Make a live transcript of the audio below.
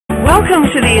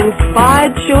Welcome to the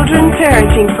Inspired Children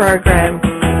Parenting Program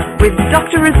with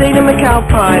Dr. Rosina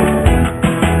McAlpine,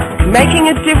 making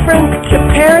a difference to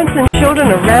parents and children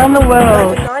around the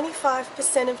world. Over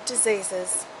 95% of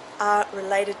diseases are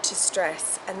related to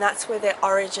stress, and that's where their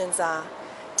origins are.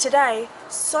 Today,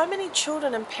 so many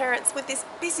children and parents with this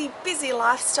busy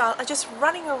lifestyle are just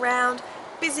running around,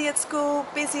 busy at school,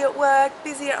 busy at work,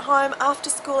 busy at home, after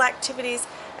school activities,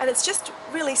 and it's just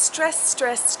really stress,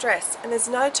 and there's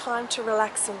no time to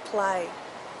relax and play.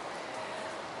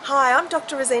 Hi, I'm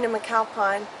Dr. Rosina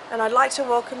McAlpine, and I'd like to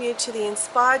welcome you to the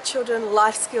Inspired Children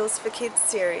Life Skills for Kids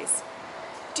series.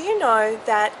 Do you know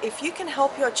that if you can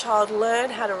help your child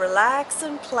learn how to relax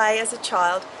and play as a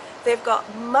child, they've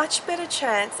got much better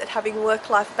chance at having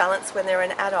work-life balance when they're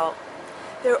an adult.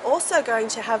 They're also going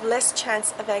to have less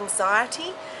chance of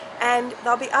anxiety, and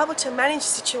they'll be able to manage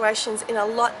situations in a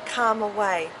lot calmer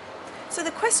way. So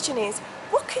the question is,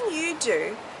 what can you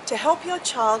do to help your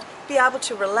child be able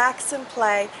to relax and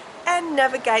play and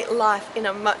navigate life in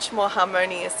a much more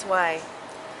harmonious way?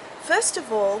 First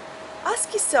of all,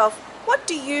 ask yourself, what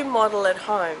do you model at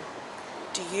home?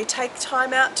 Do you take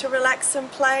time out to relax and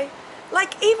play?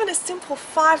 Like even a simple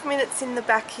 5 minutes in the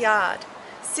backyard,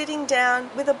 sitting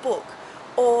down with a book,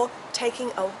 or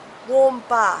taking a warm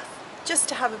bath just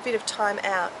to have a bit of time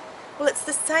out. Well, it's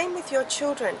the same with your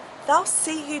children. They'll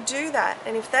see you do that,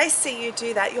 and if they see you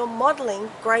do that, you're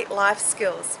modeling great life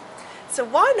skills. So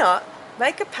why not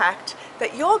make a pact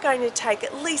that you're going to take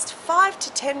at least 5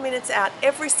 to 10 minutes out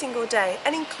every single day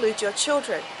and include your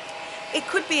children. It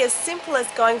could be as simple as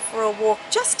going for a walk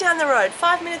just down the road,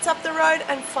 5 minutes up the road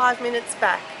and 5 minutes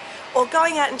back, or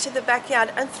going out into the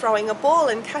backyard and throwing a ball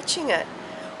and catching it,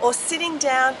 or sitting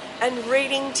down and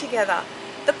reading together.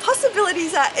 The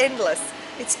possibilities are endless.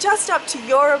 It's just up to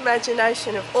your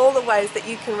imagination of all the ways that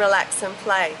you can relax and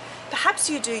play. Perhaps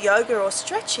you do yoga or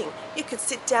stretching. You could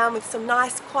sit down with some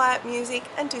nice quiet music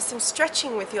and do some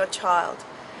stretching with your child.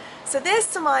 So there's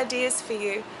some ideas for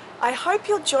you. I hope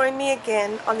you'll join me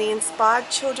again on the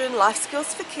Inspired Children Life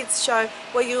Skills for Kids show,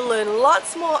 where you'll learn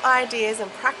lots more ideas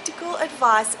and practical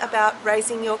advice about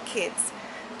raising your kids.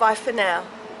 Bye for now.